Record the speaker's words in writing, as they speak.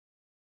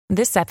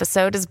This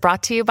episode is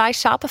brought to you by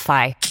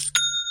Shopify.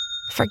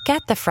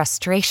 Forget the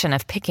frustration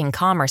of picking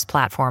commerce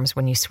platforms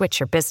when you switch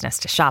your business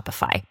to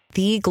Shopify,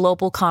 the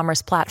global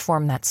commerce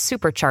platform that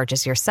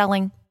supercharges your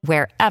selling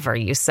wherever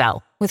you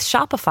sell. With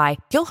Shopify,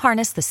 you'll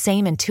harness the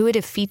same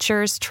intuitive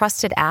features,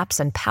 trusted apps,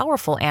 and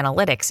powerful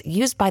analytics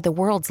used by the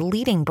world's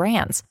leading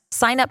brands.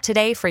 Sign up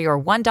today for your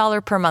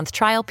 $1 per month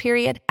trial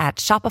period at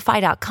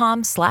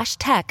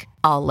shopify.com/tech,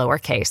 all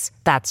lowercase.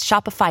 That's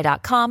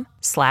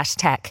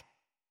shopify.com/tech.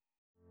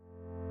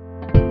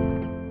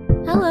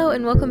 Hello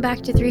and welcome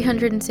back to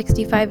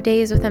 365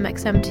 Days with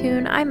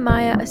mxmtoon. I'm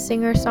Maya, a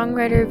singer,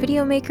 songwriter,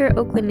 video maker,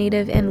 Oakland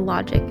native, and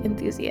Logic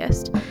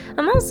enthusiast.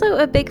 I'm also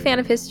a big fan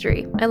of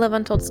history. I love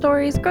untold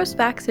stories, gross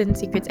facts, and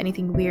secrets,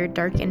 anything weird,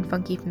 dark, and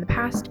funky from the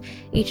past.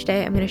 Each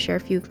day I'm going to share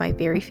a few of my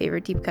very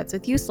favorite deep cuts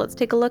with you, so let's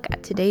take a look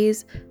at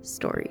today's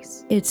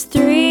stories. It's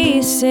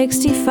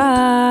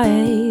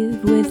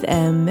 365 with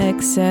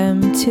mxmtoon.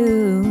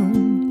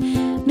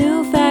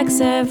 New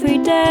facts every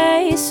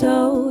day,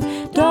 so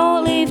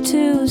don't leave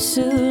too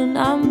soon.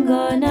 I'm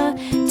gonna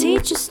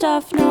teach you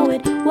stuff, no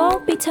it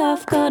won't be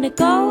tough. Gonna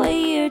go a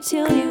year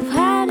till you've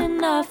had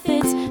enough.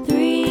 It's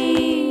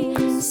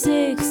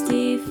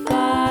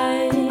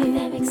 365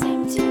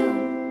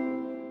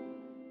 mxmtoon.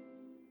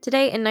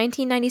 Today in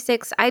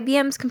 1996,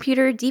 IBM's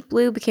computer Deep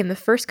Blue became the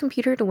first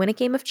computer to win a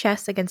game of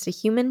chess against a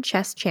human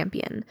chess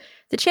champion.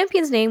 The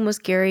champion's name was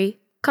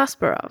Garry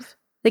Kasparov.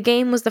 The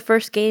game was the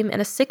first game in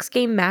a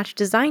 6-game match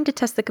designed to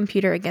test the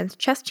computer against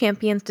chess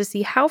champions to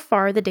see how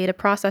far the data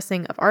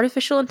processing of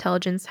artificial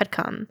intelligence had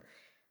come.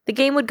 The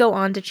game would go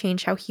on to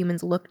change how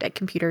humans looked at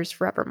computers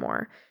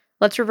forevermore.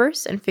 Let's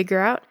reverse and figure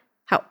out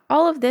how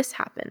all of this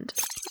happened.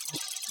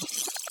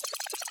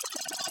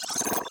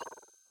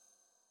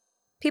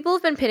 People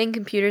have been pitting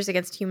computers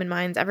against human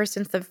minds ever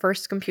since the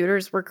first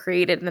computers were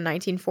created in the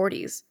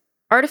 1940s.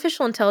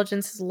 Artificial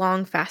intelligence has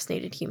long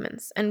fascinated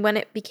humans, and when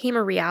it became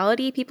a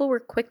reality, people were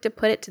quick to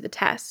put it to the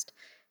test.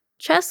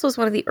 Chess was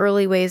one of the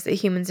early ways that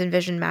humans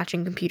envisioned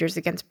matching computers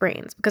against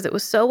brains, because it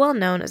was so well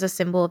known as a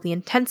symbol of the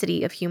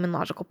intensity of human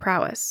logical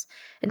prowess.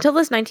 Until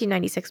this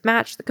 1996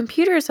 match, the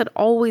computers had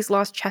always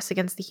lost chess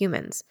against the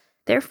humans.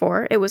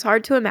 Therefore, it was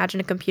hard to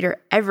imagine a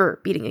computer ever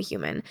beating a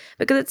human,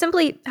 because it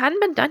simply hadn't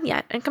been done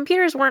yet, and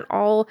computers weren't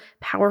all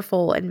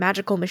powerful and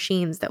magical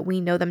machines that we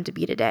know them to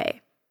be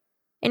today.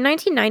 In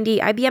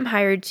 1990, IBM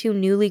hired 2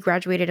 newly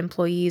graduated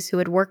employees who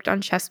had worked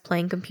on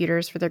chess-playing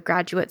computers for their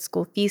graduate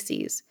school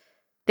theses.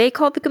 They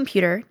called the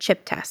computer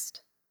Chip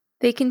Test.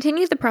 They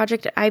continued the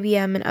project at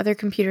IBM, and other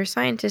computer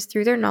scientists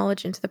threw their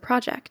knowledge into the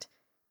project.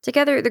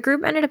 Together, the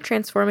group ended up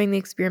transforming the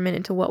experiment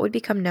into what would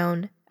become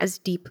known as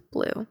Deep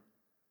Blue.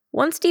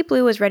 Once Deep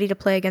Blue was ready to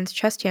play against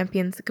chess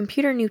champions, the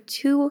computer knew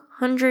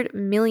 200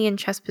 million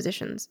chess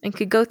positions and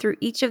could go through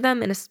each of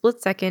them in a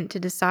split second to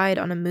decide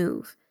on a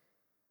move.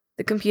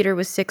 The computer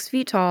was 6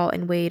 feet tall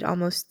and weighed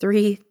almost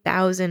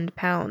 3,000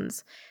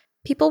 pounds.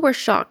 People were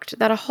shocked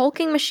that a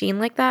hulking machine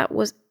like that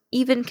was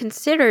even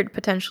considered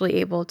potentially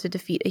able to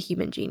defeat a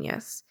human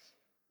genius.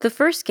 The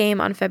first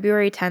game on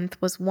February 10th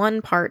was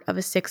one part of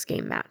a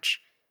 6-game match.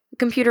 The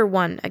computer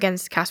won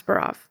against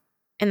Kasparov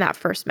in that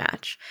first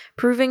match,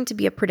 proving to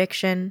be a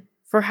prediction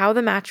for how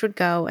the match would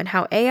go and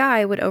how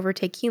AI would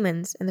overtake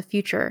humans in the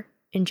future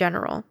in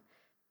general.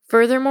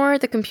 Furthermore,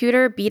 the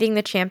computer beating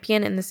the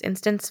champion in this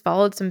instance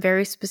followed some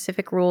very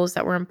specific rules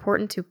that were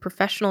important to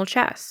professional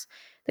chess.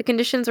 The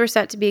conditions were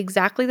set to be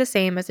exactly the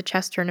same as a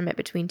chess tournament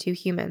between 2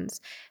 humans,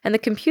 and the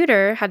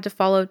computer had to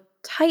follow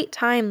tight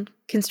time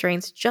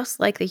constraints just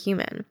like the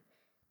human.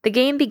 The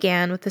game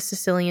began with the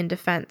Sicilian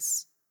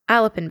defense,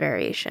 Alapin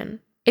variation.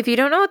 If you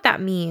don't know what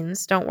that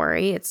means, don't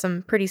worry, it's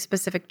some pretty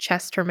specific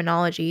chess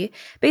terminology.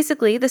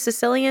 Basically, the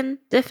Sicilian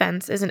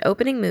defense is an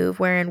opening move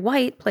wherein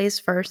white plays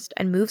first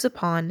and moves a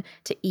pawn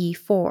to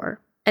e4,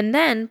 and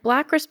then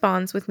black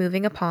responds with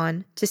moving a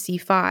pawn to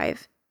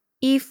c5.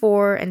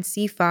 e4 and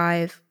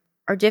c5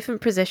 are different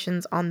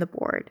positions on the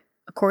board,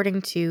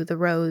 according to the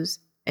rows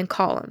and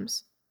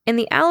columns. In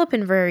the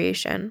Alapin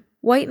variation,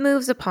 white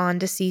moves a pawn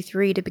to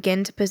c3 to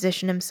begin to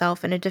position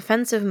himself in a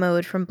defensive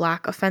mode from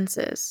black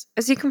offenses.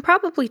 As you can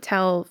probably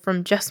tell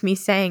from just me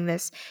saying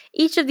this,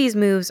 each of these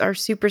moves are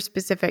super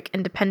specific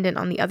and dependent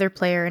on the other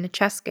player in a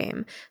chess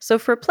game. So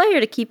for a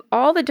player to keep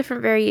all the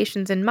different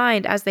variations in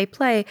mind as they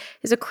play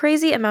is a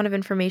crazy amount of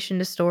information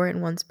to store in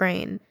one's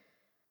brain.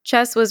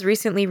 Chess was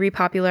recently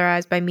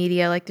repopularized by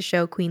media like the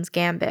show Queen's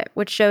Gambit,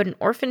 which showed an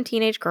orphan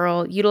teenage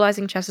girl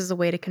utilizing chess as a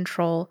way to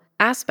control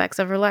aspects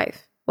of her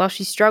life, while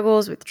she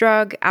struggles with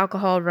drug,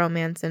 alcohol,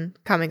 romance,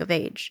 and coming of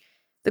age.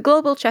 The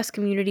global chess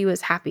community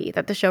was happy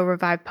that the show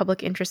revived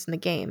public interest in the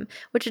game,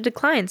 which had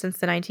declined since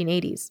the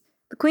 1980s.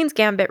 The Queen's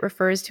Gambit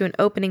refers to an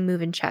opening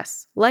move in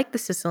chess, like the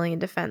Sicilian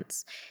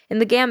defense. In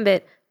the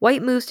Gambit,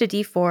 white moves to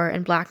d4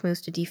 and black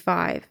moves to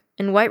d5,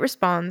 and white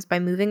responds by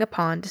moving a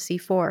pawn to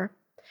c4.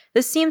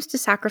 This seems to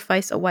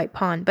sacrifice a white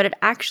pawn, but it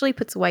actually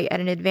puts white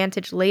at an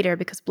advantage later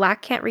because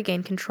black can't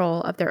regain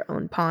control of their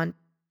own pawn.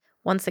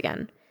 Once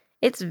again,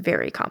 it's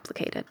very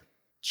complicated.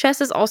 Chess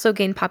has also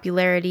gained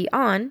popularity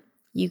on,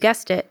 you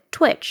guessed it,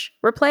 Twitch,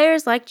 where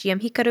players like GM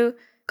Hikaru,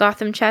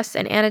 Gotham Chess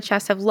and Anna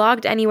Chess have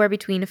logged anywhere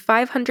between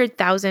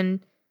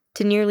 500,000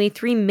 to nearly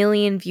 3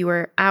 million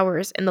viewer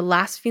hours in the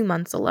last few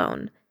months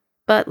alone.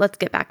 But let's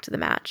get back to the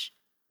match.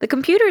 The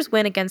computer's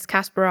win against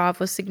Kasparov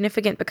was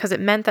significant because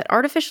it meant that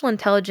artificial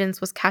intelligence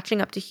was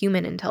catching up to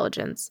human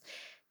intelligence.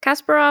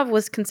 Kasparov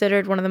was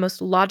considered one of the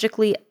most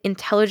logically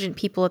intelligent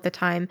people at the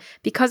time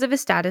because of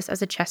his status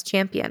as a chess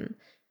champion.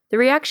 The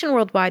reaction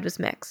worldwide was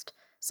mixed.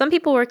 Some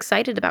people were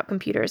excited about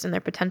computers and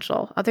their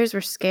potential, others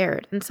were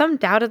scared, and some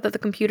doubted that the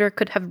computer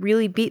could have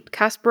really beat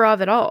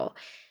Kasparov at all.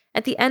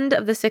 At the end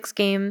of the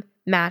 6-game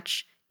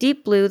match,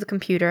 Deep Blue, the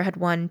computer, had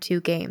won 2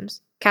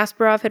 games.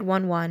 Kasparov had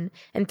won 1,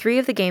 and 3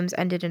 of the games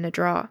ended in a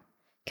draw.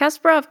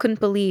 Kasparov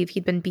couldn't believe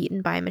he'd been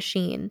beaten by a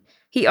machine.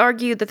 He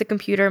argued that the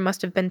computer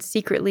must have been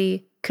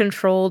secretly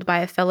controlled by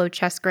a fellow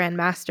chess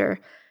grandmaster.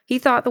 He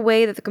thought the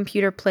way that the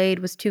computer played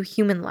was too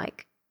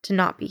human-like to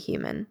not be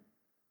human.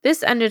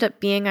 This ended up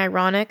being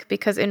ironic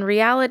because in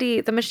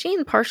reality, the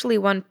machine partially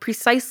won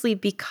precisely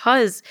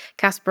because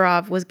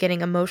Kasparov was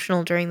getting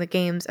emotional during the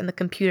games and the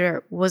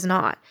computer was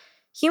not.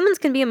 Humans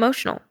can be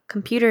emotional,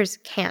 computers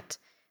can't.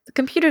 The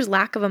computer's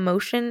lack of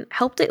emotion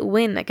helped it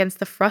win against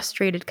the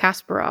frustrated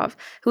Kasparov,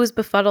 who was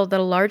befuddled that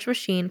a large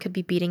machine could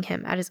be beating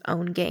him at his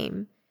own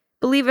game.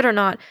 Believe it or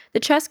not, the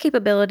chess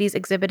capabilities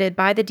exhibited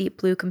by the Deep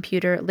Blue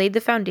computer laid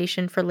the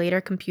foundation for later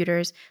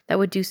computers that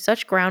would do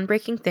such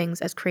groundbreaking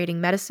things as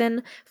creating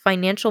medicine,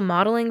 financial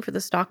modeling for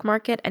the stock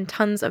market, and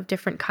tons of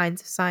different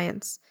kinds of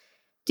science.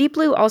 Deep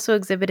Blue also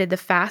exhibited the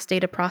fast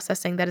data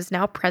processing that is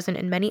now present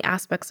in many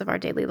aspects of our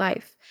daily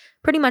life.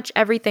 Pretty much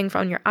everything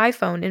on your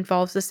iPhone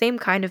involves the same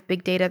kind of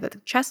big data that the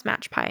chess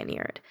match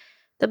pioneered.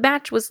 The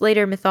match was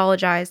later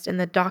mythologized in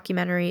the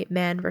documentary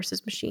Man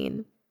vs.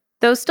 Machine.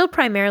 Though still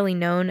primarily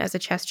known as a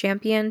chess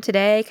champion,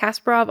 today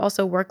Kasparov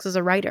also works as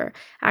a writer,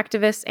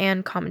 activist,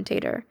 and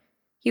commentator.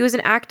 He was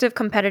an active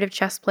competitive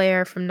chess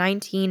player from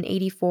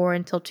 1984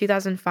 until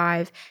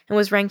 2005 and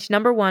was ranked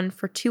number 1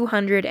 for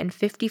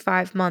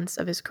 255 months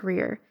of his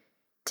career.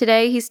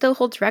 Today, he still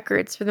holds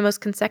records for the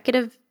most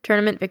consecutive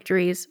tournament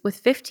victories with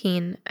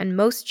 15 and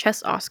most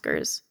chess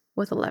Oscars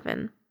with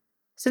 11.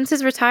 Since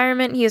his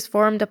retirement, he has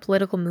formed a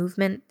political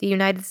movement, the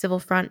United Civil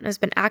Front, and has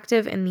been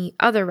active in the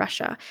Other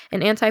Russia,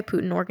 an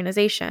anti-Putin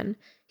organization.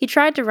 He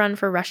tried to run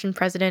for Russian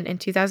president in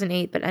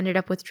 2008 but ended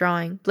up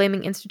withdrawing,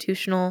 blaming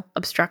institutional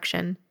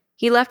obstruction.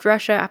 He left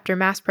Russia after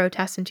mass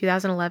protests in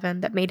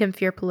 2011 that made him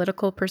fear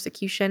political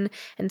persecution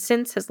and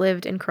since has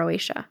lived in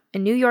Croatia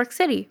and New York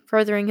City,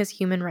 furthering his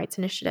human rights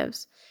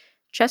initiatives.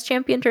 Chess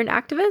champion turned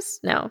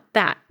activist? No,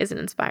 that is an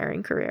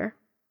inspiring career.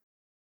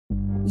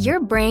 Your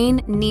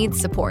brain needs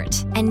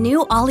support, and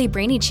new Ollie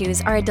Brainy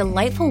Chews are a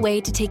delightful way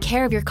to take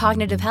care of your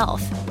cognitive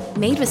health.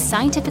 Made with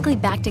scientifically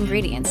backed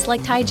ingredients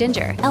like Thai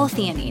ginger,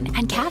 L-theanine,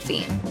 and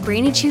caffeine,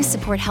 Brainy Chews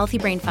support healthy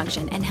brain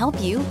function and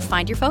help you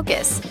find your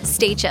focus,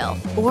 stay chill,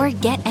 or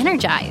get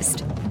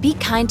energized. Be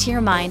kind to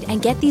your mind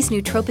and get these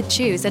nootropic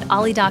chews at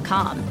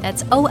ollie.com.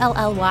 That's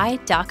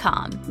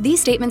OLLY.com.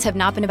 These statements have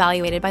not been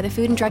evaluated by the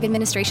Food and Drug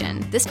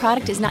Administration. This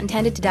product is not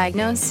intended to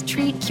diagnose,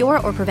 treat, cure,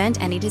 or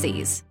prevent any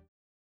disease.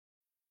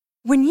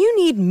 When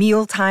you need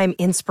mealtime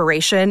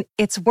inspiration,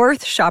 it's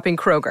worth shopping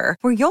Kroger,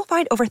 where you'll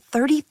find over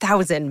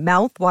 30,000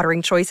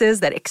 mouth-watering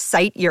choices that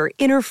excite your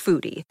inner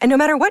foodie. And no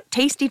matter what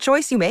tasty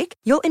choice you make,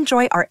 you'll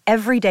enjoy our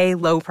everyday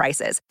low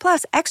prices,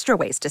 plus extra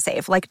ways to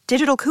save, like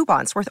digital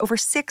coupons worth over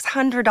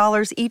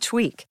 $600 each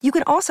week. You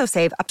can also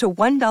save up to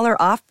 $1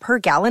 off per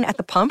gallon at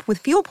the pump with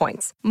fuel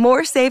points.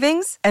 More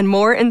savings and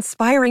more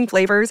inspiring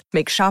flavors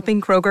make shopping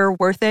Kroger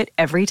worth it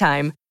every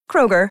time.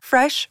 Kroger,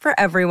 fresh for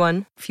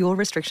everyone. Fuel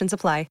restrictions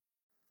apply.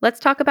 Let's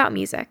talk about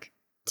music.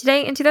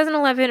 Today, in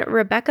 2011,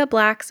 Rebecca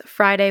Black's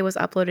Friday was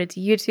uploaded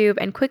to YouTube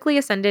and quickly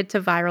ascended to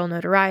viral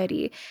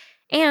notoriety.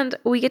 And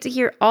we get to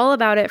hear all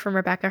about it from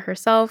Rebecca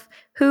herself,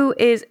 who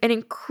is an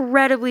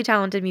incredibly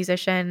talented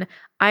musician.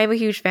 I'm a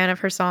huge fan of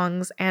her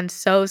songs and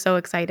so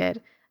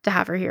excited to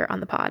have her here on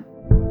the pod.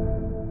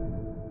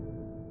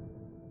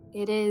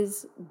 It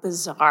is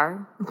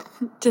bizarre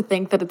to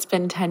think that it's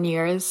been 10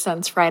 years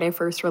since Friday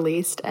first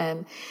released,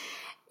 and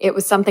it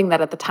was something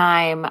that at the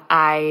time,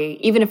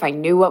 even if I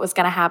knew what was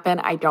going to happen,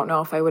 I don't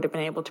know if I would have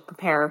been able to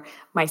prepare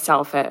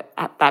myself at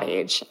that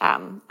age. I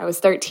was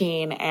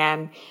 13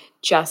 and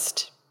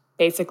just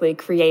basically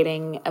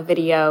creating a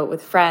video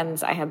with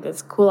friends. I had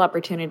this cool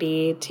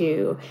opportunity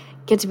to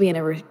get to be in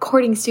a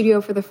recording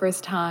studio for the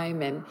first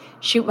time and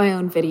shoot my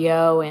own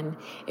video. And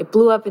it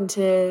blew up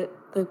into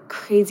the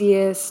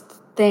craziest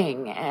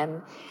thing,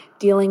 and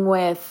dealing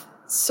with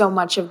so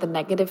much of the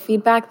negative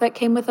feedback that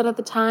came with it at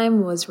the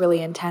time was really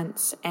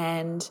intense.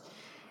 And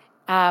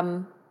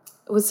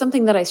it was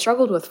something that I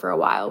struggled with for a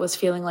while, was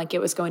feeling like it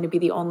was going to be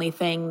the only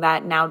thing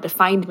that now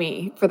defined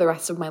me for the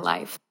rest of my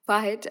life.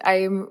 But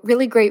I'm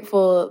really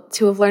grateful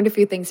to have learned a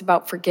few things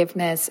about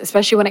forgiveness,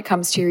 especially when it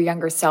comes to your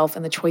younger self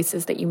and the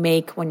choices that you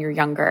make when you're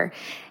younger.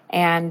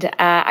 And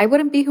I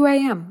wouldn't be who I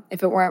am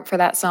if it weren't for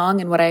that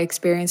song and what I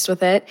experienced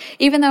with it,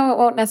 even though it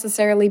won't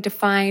necessarily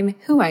define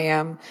who I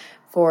am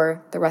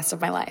for the rest of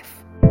my life.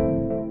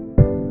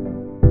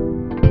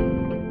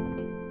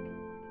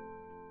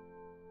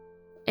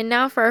 And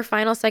now for our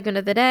final segment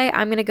of the day,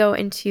 I'm going to go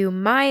into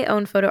my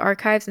own photo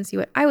archives and see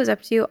what I was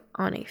up to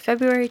on a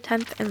February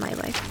 10th in my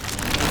life.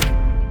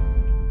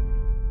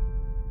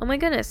 Oh my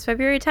goodness,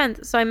 February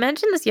 10th. So I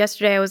mentioned this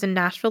yesterday. I was in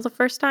Nashville the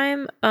first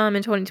time in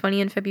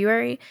 2020 in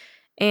February.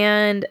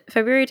 And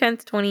February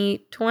 10th,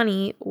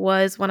 2020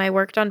 was when I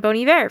worked on Bon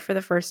Iver for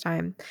the first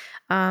time.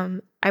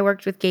 I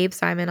worked with Gabe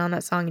Simon on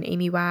that song and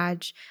Amy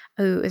Wadge,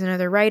 who is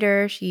another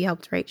writer. She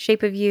helped write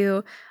Shape of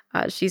You.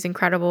 She's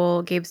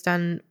incredible. Gabe's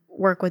done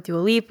work with Dua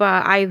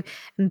Lipa. I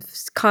am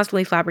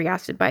constantly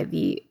flabbergasted by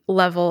the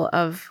level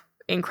of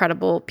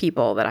incredible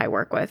people that I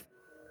work with.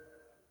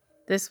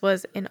 This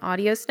was an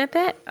audio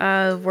snippet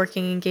of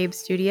working in Gabe's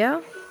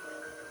studio.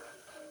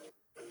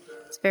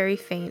 It's very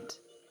faint,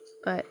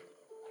 but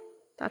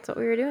that's what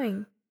we were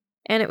doing.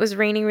 And it was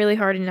raining really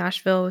hard in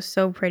Nashville. It was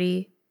so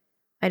pretty.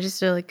 I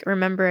just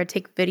remember I'd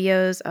take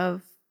videos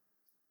of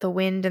the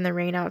wind and the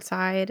rain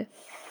outside.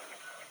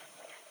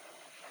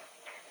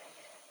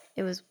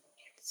 It was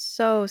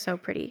so, so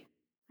pretty.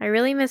 I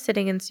really miss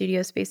sitting in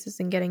studio spaces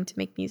and getting to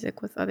make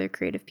music with other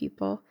creative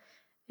people.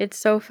 It's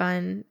so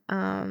fun.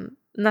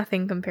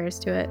 Nothing compares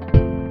to it.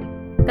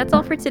 That's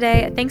all for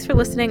today. Thanks for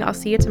listening. I'll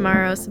see you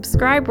tomorrow.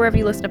 Subscribe wherever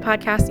you listen to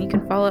podcasts, and you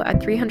can follow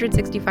at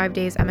 365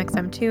 Days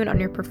MXM Tune on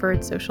your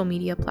preferred social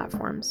media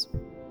platforms.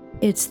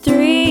 It's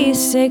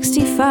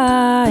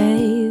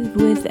 365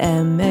 with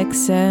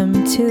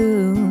MXM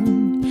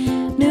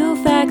Tune.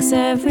 New facts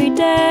every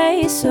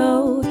day,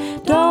 so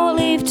don't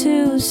leave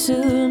too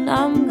soon.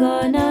 I'm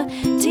gonna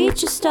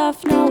teach you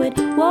stuff, no it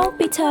won't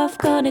be tough.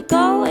 Gonna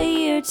go a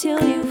year till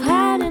you've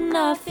had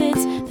enough.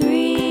 It's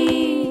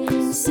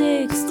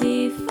 365